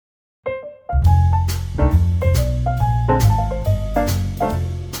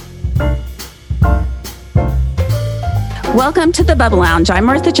Welcome to the Bubble Lounge. I'm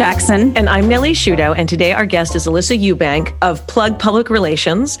Martha Jackson. And I'm Nellie Shudo. And today our guest is Alyssa Eubank of Plug Public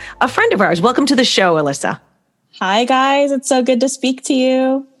Relations, a friend of ours. Welcome to the show, Alyssa. Hi, guys. It's so good to speak to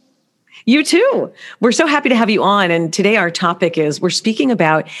you. You too. We're so happy to have you on. And today our topic is we're speaking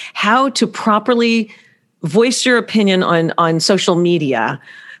about how to properly voice your opinion on social media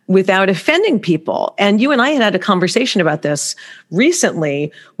without offending people. And you and I had a conversation about this recently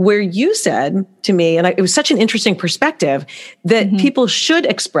where you said to me, and it was such an interesting perspective, that people should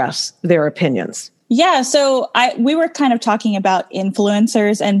express their opinions. Yeah. So we were kind of talking about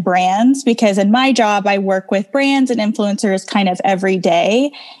influencers and brands because in my job, I work with brands and influencers kind of every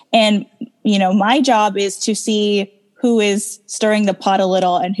day. And, you know, my job is to see who is stirring the pot a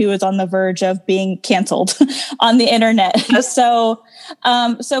little and who is on the verge of being canceled on the internet. So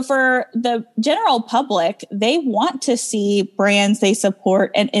for the general public, they want to see brands they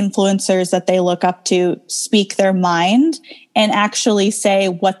support and influencers that they look up to speak their mind and actually say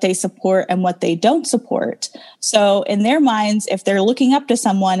what they support and what they don't support. So in their minds, if they're looking up to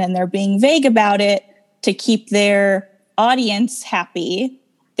someone and they're being vague about it to keep their audience happy,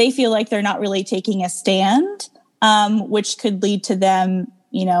 they feel like they're not really taking a stand. Which could lead to them,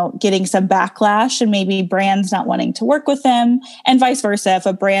 you know, getting some backlash and maybe brands not wanting to work with them and vice versa. If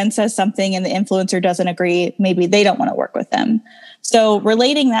a brand says something and the influencer doesn't agree, maybe they don't want to work with them. So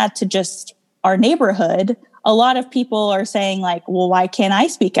relating that to just our neighborhood, a lot of people are saying like, well, why can't I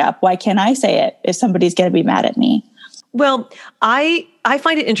speak up? Why can't I say it if somebody's going to be mad at me? Well, I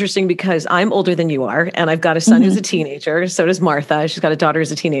find it interesting because I'm older than you are, and I've got a son who's a teenager. So does Martha. She's got a daughter who's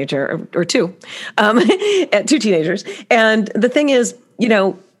a teenager, or two, two teenagers. And the thing is, you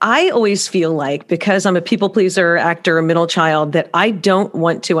know, I always feel like because I'm a people pleaser, actor, a middle child, that I don't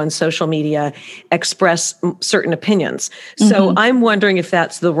want to on social media express certain opinions. So I'm wondering if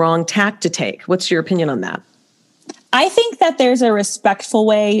that's the wrong tack to take. What's your opinion on that? I think that there's a respectful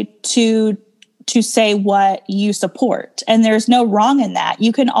way to say what you support. And there's no wrong in that.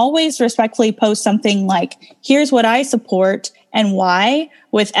 You can always respectfully post something like, here's what I support and why,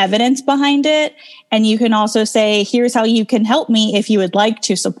 with evidence behind it. And you can also say, here's how you can help me if you would like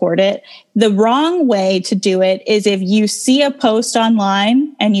to support it. The wrong way to do it is if you see a post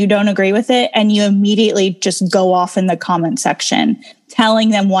online and you don't agree with it and you immediately just go off in the comment section,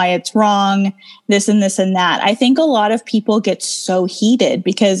 telling them why it's wrong, this and this and that. I think a lot of people get so heated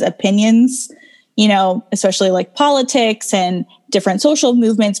because opinions, you know, especially like politics and different social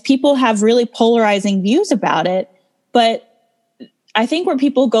movements, people have really polarizing views about it. But I think where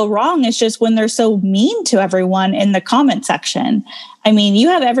people go wrong is just when they're so mean to everyone in the comment section. I mean, you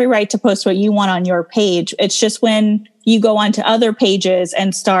have every right to post what you want on your page. It's just when you go onto other pages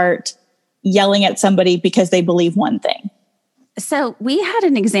and start yelling at somebody because they believe one thing. So we had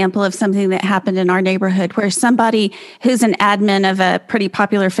an example of something that happened in our neighborhood where somebody who's an admin of a pretty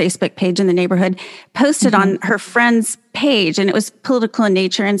popular Facebook page in the neighborhood posted on her friend's page, and it was political in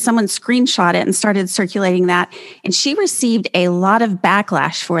nature, and someone screenshot it and started circulating that. And she received a lot of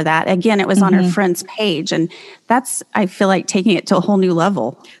backlash for that. Again, it was on her friend's page. And that's, I feel like, taking it to a whole new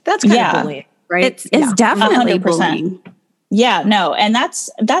level. That's kind of bullying, right? It's definitely 100%. bullying. Yeah, no. And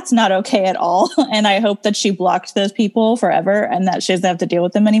that's not okay at all. And I hope that she blocked those people forever and that she doesn't have to deal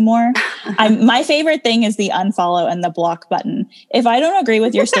with them anymore. My favorite thing is the unfollow and the block button. If I don't agree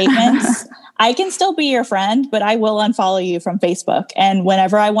with your statements, I can still be your friend, but I will unfollow you from Facebook. And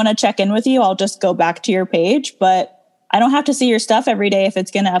whenever I want to check in with you, I'll just go back to your page, but I don't have to see your stuff every day if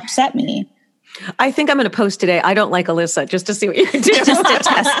it's going to upset me. I think I'm going to post today. I don't like Alyssa, just to see what you're doing. Just to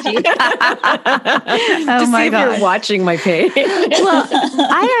test you. To see if you're watching my page. Well,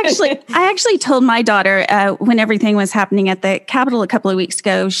 I actually told my daughter when everything was happening at the Capitol a couple of weeks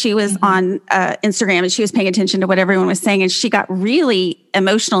ago, she was on Instagram and she was paying attention to what everyone was saying. And she got really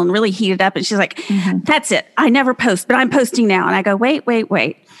emotional and really heated up. And she's like, that's it. I never post, but I'm posting now. And I go,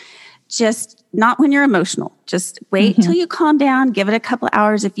 wait. Just not when you're emotional. Just wait till you calm down, give it a couple of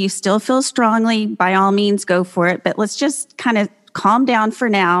hours. If you still feel strongly, by all means, go for it. But let's just kind of calm down for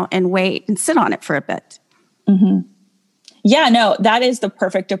now and wait and sit on it for a bit. Yeah, no, that is the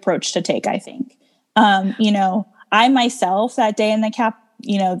perfect approach to take, I think. You know, I myself, that day in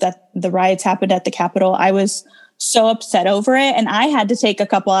that the riots happened at the Capitol, I was so upset over it. And I had to take a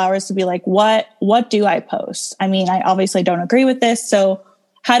couple hours to be like, what do I post? I mean, I obviously don't agree with this. So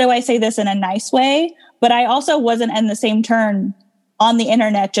how do I say this in a nice way? But I also wasn't in the same turn on the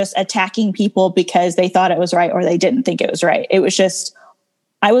internet just attacking people because they thought it was right or they didn't think it was right. It was just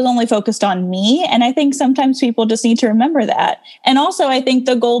I was only focused on me. And I think sometimes people just need to remember that. And also, I think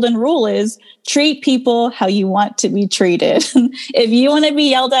the golden rule is treat people how you want to be treated. If you want to be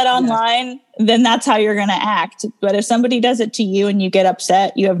yelled at online, then that's how you're going to act. But if somebody does it to you and you get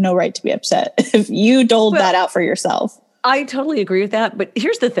upset, you have no right to be upset if you doled that out for yourself. I totally agree with that. But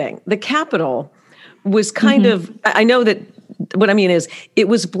here's the thing. The Capitol was kind of, I know that what I mean is it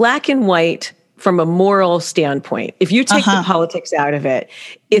was black and white from a moral standpoint. If you take the politics out of it,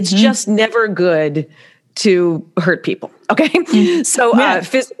 it's just never good to hurt people. Okay. So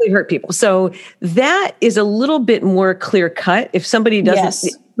physically hurt people. So that is a little bit more clear cut. If somebody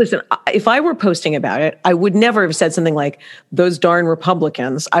doesn't listen, if I were posting about it, I would never have said something like those darn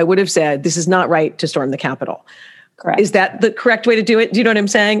Republicans. I would have said, this is not right to storm the Capitol. Correct. Is that the correct way to do it? Do you know what I'm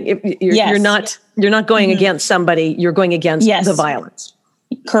saying? You're not going against somebody, you're going against the violence.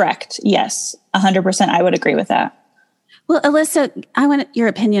 Correct. Yes. 100%. I would agree with that. Well, Alyssa, I want your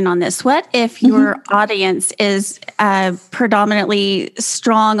opinion on this. What if your audience is predominantly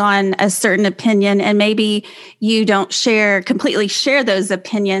strong on a certain opinion and maybe you don't completely share those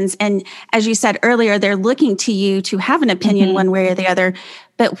opinions? And as you said earlier, they're looking to you to have an opinion one way or the other.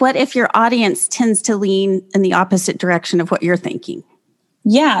 But what if your audience tends to lean in the opposite direction of what you're thinking?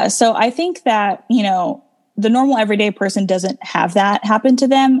 Yeah. So I think that, the normal everyday person doesn't have that happen to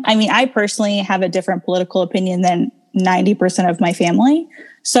them. I mean, I personally have a different political opinion than 90% of my family.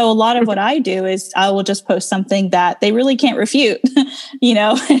 So a lot of what I do is I will just post something that they really can't refute.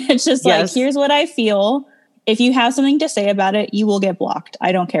 It's just like, here's what I feel. If you have something to say about it, you will get blocked.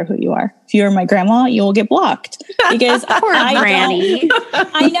 I don't care who you are. If you're my grandma, you will get blocked because Granny.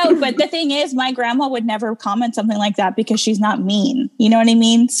 I know, but the thing is, my grandma would never comment something like that because she's not mean. You know what I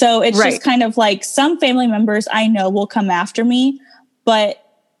mean? So it's just kind of like some family members I know will come after me. But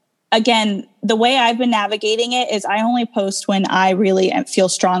again, the way I've been navigating it is I only post when I really feel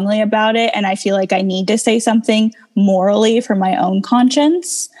strongly about it. And I feel like I need to say something morally for my own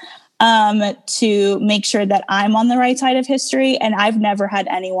conscience. To make sure that I'm on the right side of history. And I've never had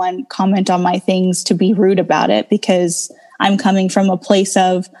anyone comment on my things to be rude about it because I'm coming from a place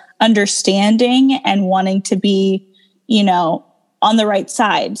of understanding and wanting to be, on the right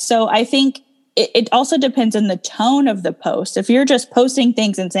side. So I think it also depends on the tone of the post. If you're just posting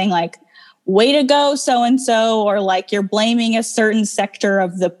things and saying like, way to go, so-and-so, or like you're blaming a certain sector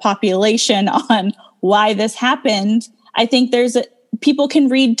of the population on why this happened, I think people can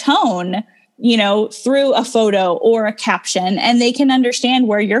read tone, through a photo or a caption, and they can understand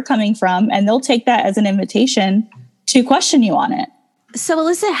where you're coming from, and they'll take that as an invitation to question you on it. So,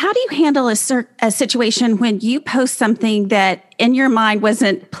 Alyssa, how do you handle a situation when you post something that in your mind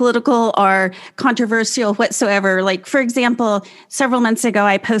wasn't political or controversial whatsoever? Like, for example, several months ago,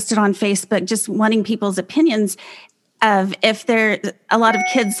 I posted on Facebook just wanting people's opinions of if a lot of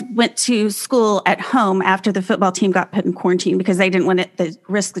kids went to school at home after the football team got put in quarantine because they didn't want to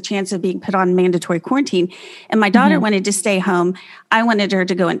risk the chance of being put on mandatory quarantine. And my daughter wanted to stay home. I wanted her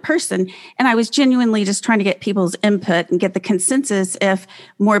to go in person. And I was genuinely just trying to get people's input and get the consensus if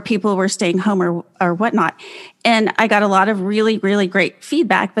more people were staying home or whatnot. And I got a lot of really, really great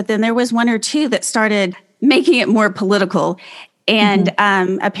feedback. But then there was one or two that started making it more political. And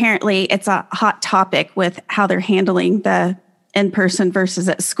apparently it's a hot topic with how they're handling the in-person versus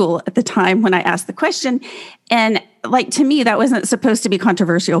at school at the time when I asked the question. And to me, that wasn't supposed to be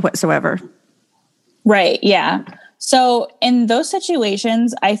controversial whatsoever. Right. Yeah. So in those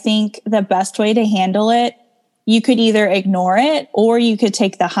situations, I think the best way to handle it, you could either ignore it or you could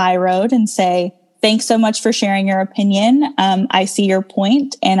take the high road and say, thanks so much for sharing your opinion. I see your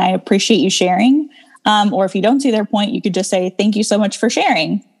point and I appreciate you sharing. Or if you don't see their point, you could just say, thank you so much for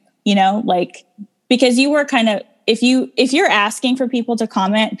sharing, because you were kind of, if you're asking for people to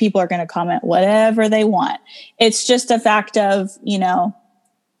comment, people are going to comment whatever they want. It's just a fact of,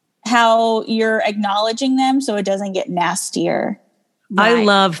 how you're acknowledging them so it doesn't get nastier. Right. I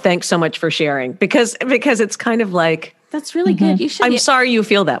love thanks so much for sharing because it's kind of like, that's really good. You should. I'm sorry you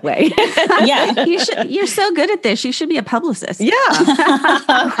feel that way. Yeah. You're so good at this. You should be a publicist. Yeah.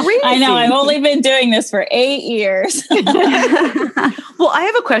 I know. I've only been doing this for 8 years. Well, I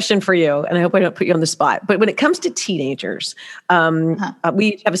have a question for you, and I hope I don't put you on the spot. But when it comes to teenagers, we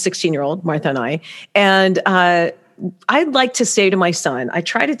have a 16-year-old, Martha and I, and I'd like to say to my son, I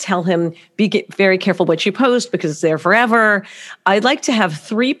try to tell him, be very careful what you post because it's there forever. I'd like to have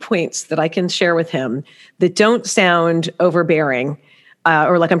 3 points that I can share with him that don't sound overbearing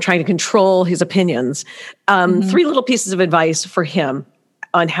or like I'm trying to control his opinions. 3 little pieces of advice for him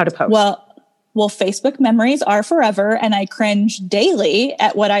on how to post. Well, well, Facebook memories are forever, and I cringe daily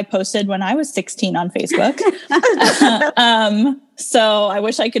at what I posted when I was 16 on Facebook. So I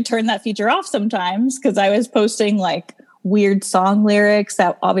wish I could turn that feature off sometimes, because I was posting like weird song lyrics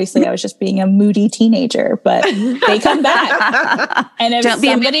that obviously I was just being a moody teenager, but they come back. And if don't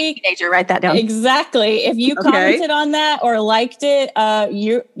be a moody teenager, write that down. Exactly. If you commented on that or liked it,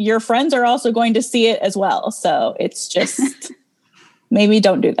 your friends are also going to see it as well. So it's just maybe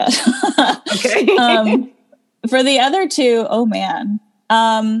don't do that. Okay. For the other two, oh man.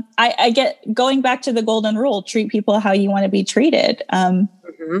 I get going back to the golden rule, treat people how you want to be treated.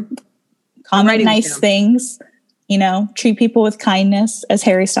 Comment nice things. You know, treat people with kindness, as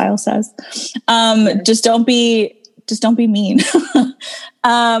Harry Styles says. Just don't be mean.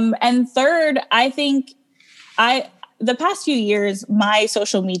 And third, I think the past few years, my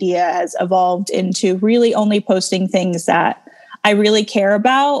social media has evolved into really only posting things that I really care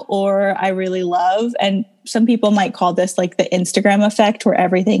about or I really love. And some people might call this like the Instagram effect, where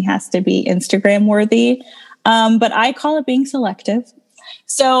everything has to be Instagram worthy. But I call it being selective.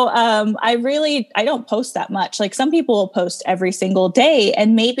 So I don't post that much. Like some people will post every single day,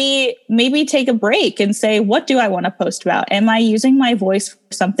 and maybe take a break and say, what do I want to post about? Am I using my voice for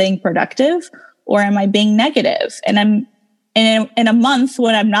something productive, or am I being negative? And I'm in a month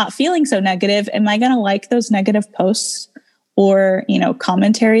when I'm not feeling so negative, am I going to like those negative posts or,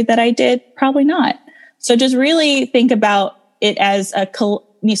 commentary that I did? Probably not. So just really think about it as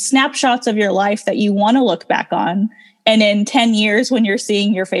snapshots of your life that you want to look back on. And in 10 years, when you're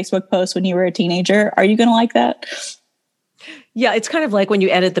seeing your Facebook post when you were a teenager, are you going to like that? Yeah, it's kind of like when you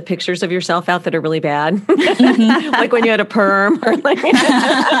edit the pictures of yourself out that are really bad, like when you had a perm. Or like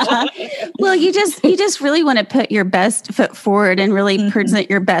well, you just really want to put your best foot forward and really present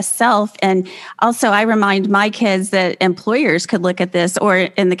your best self. And also, I remind my kids that employers could look at this, or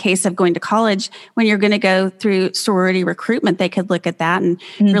in the case of going to college, when you're going to go through sorority recruitment, they could look at that and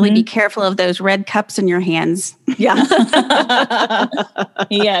really be careful of those red cups in your hands. Yeah.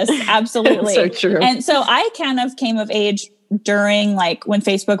 Yes, absolutely. So true. And so I kind of came of age during like when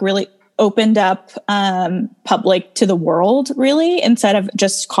Facebook really opened up public to the world, really, instead of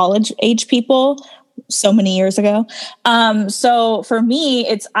just college age people so many years ago. So for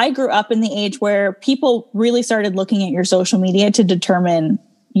me, I grew up in the age where people really started looking at your social media to determine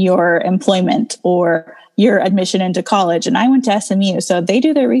your employment or your admission into college. And I went to SMU, so they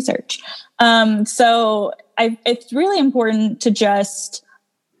do their research. So it's really important to just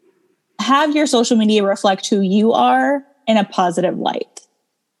have your social media reflect who you are in a positive light.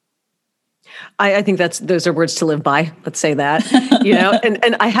 I think those are words to live by. Let's say that,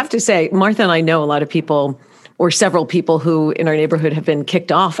 and I have to say, Martha and I know a lot of people, or several people, who in our neighborhood have been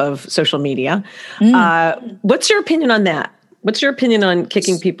kicked off of social media. What's your opinion on that? What's your opinion on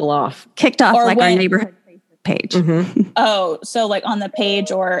kicking people off? Kicked off, or like our neighborhood Facebook page. Oh, so like on the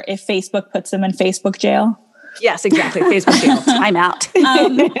page, or if Facebook puts them in Facebook jail? Yes, exactly. Facebook jail. I'm out.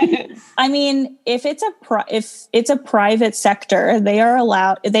 I mean, if it's a private sector, they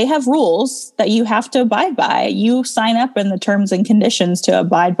have rules that you have to abide by. You sign up in the terms and conditions to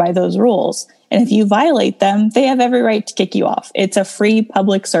abide by those rules. And if you violate them, they have every right to kick you off. It's a free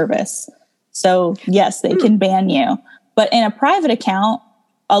public service. So yes, they can ban you. But in a private account,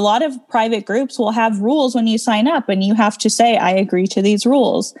 a lot of private groups will have rules when you sign up, and you have to say, I agree to these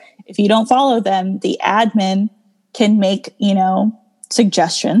rules. If you don't follow them, the admin can make,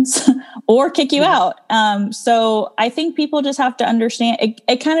 suggestions or kick you out. So I think people just have to understand.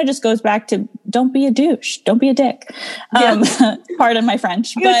 It kind of just goes back to, don't be a douche. Don't be a dick. Pardon my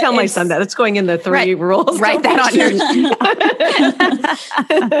French. I'm going to tell my son that. It's going in the 3 rules. Write that on your...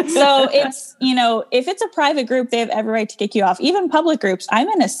 So it's, if it's a private group, they have every right to kick you off. Even public groups. I'm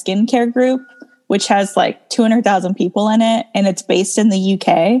in a skincare group, which has like 200,000 people in it, and it's based in the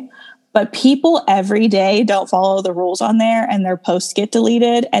UK. But people every day don't follow the rules on there, and their posts get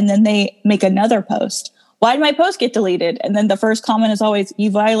deleted, and then they make another post. Why did my post get deleted? And then the first comment is always,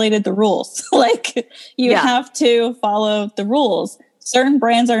 you violated the rules. Like, you have to follow the rules. Certain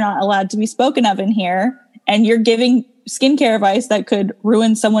brands are not allowed to be spoken of in here, and you're giving skincare advice that could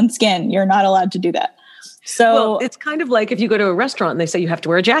ruin someone's skin. You're not allowed to do that. So it's kind of like if you go to a restaurant and they say you have to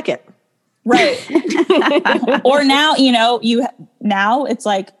wear a jacket. Right. Or now, now it's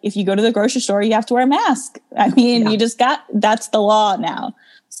like, if you go to the grocery store, you have to wear a mask. I mean, that's the law now.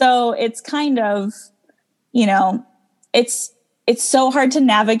 So it's kind of, it's so hard to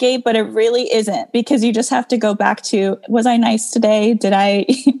navigate, but it really isn't, because you just have to go back to, was I nice today? Did I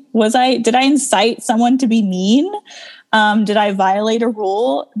incite someone to be mean? Did I violate a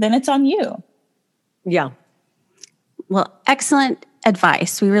rule? Then it's on you. Yeah. Well, excellent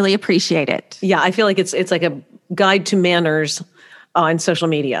advice. We really appreciate it. Yeah, I feel like it's like a guide to manners on social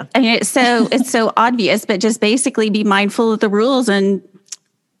media. I mean, it's so obvious, but just basically be mindful of the rules and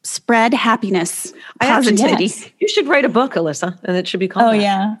spread happiness, positivity. Yes. You should write a book, Alyssa, and it should be called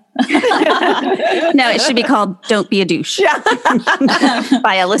yeah. No, it should be called Don't Be a Douche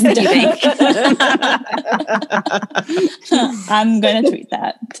by Alyssa Eubank. I'm going to tweet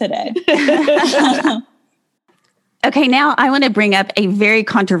that today. Okay, now I want to bring up a very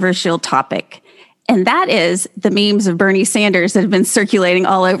controversial topic, and that is the memes of Bernie Sanders that have been circulating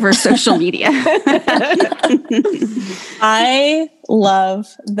all over social media. I love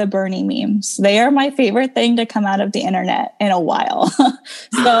the Bernie memes. They are my favorite thing to come out of the internet in a while. So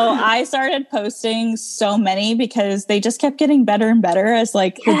I started posting so many because they just kept getting better and better as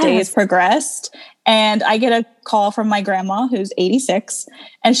like the days progressed. And I get a call from my grandma who's 86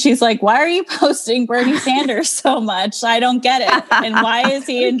 and she's like, why are you posting Bernie Sanders so much? I don't get it. And why is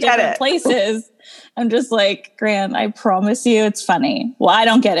he in different places? I'm just like, Gran, I promise you it's funny. Well, I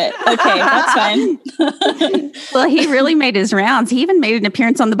don't get it. Okay, that's fine. Well, he really made his rounds. He even made an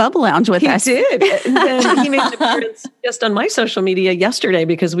appearance on the Bubble Lounge with us. He did. And then he made an appearance just on my social media yesterday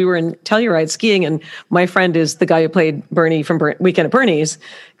because we were in Telluride skiing and my friend is the guy who played Bernie from Weekend at Bernie's,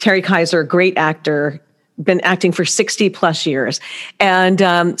 Terry Kaiser, great actor, been acting for 60 plus years. And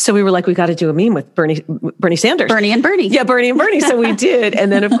so we were like, we got to do a meme with Bernie Sanders. Bernie and Bernie. Yeah, Bernie and Bernie. So we did.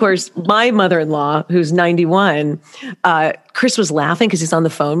 And then, of course, my mother-in-law, who's 91, Chris was laughing because he's on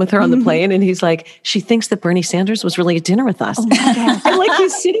the phone with her on the plane. And he's like, she thinks that Bernie Sanders was really at dinner with us. Oh my God. And like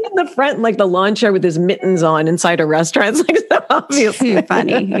he's sitting in the front, in like the lawn chair with his mittens on inside a restaurant. It's like so obvious. Too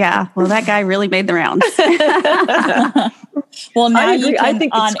funny. Yeah. Well, that guy really made the rounds. Well, now I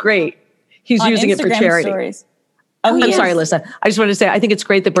think it's great. He's using Instagram it for charity. Stories. Oh, I'm sorry, Alyssa. I just wanted to say, I think it's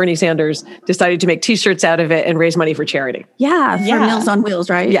great that Bernie Sanders decided to make T-shirts out of it and raise money for charity. Yeah, for Meals on Wheels,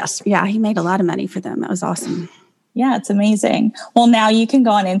 right? Yes. Yeah, he made a lot of money for them. That was awesome. Yeah, it's amazing. Well, now you can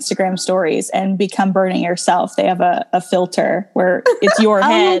go on Instagram stories and become Bernie yourself. They have a filter where it's your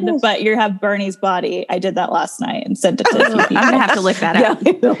head, but you have Bernie's body. I did that last night and sent it to a few people. I'm going to have to look that up.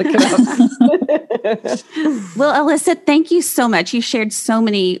 Yeah, look it up. Well, Alyssa, thank you so much. You shared so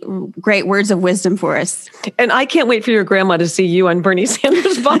many great words of wisdom for us. And I can't wait for your grandma to see you on Bernie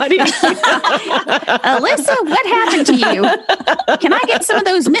Sanders' body. Alyssa, what happened to you? Can I get some of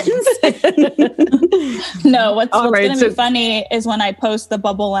those mittens? No, what's going to be funny is when I post the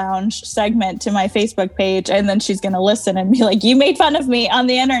Bubble Lounge segment to my Facebook page, and then she's going to listen and be like, you made fun of me on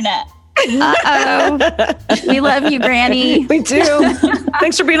the internet. Uh-oh. We love you, Granny. We do.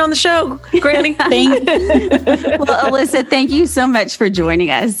 Thanks for being on the show, Granny. Well, Alyssa, thank you so much for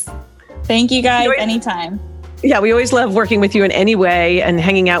joining us. Thank you guys. Anytime. Yeah, we always love working with you in any way and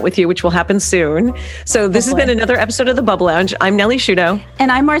hanging out with you, which will happen soon. So this has been another episode of the Bubble Lounge. I'm Nellie Shudo.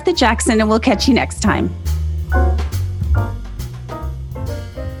 And I'm Martha Jackson, and we'll catch you next time.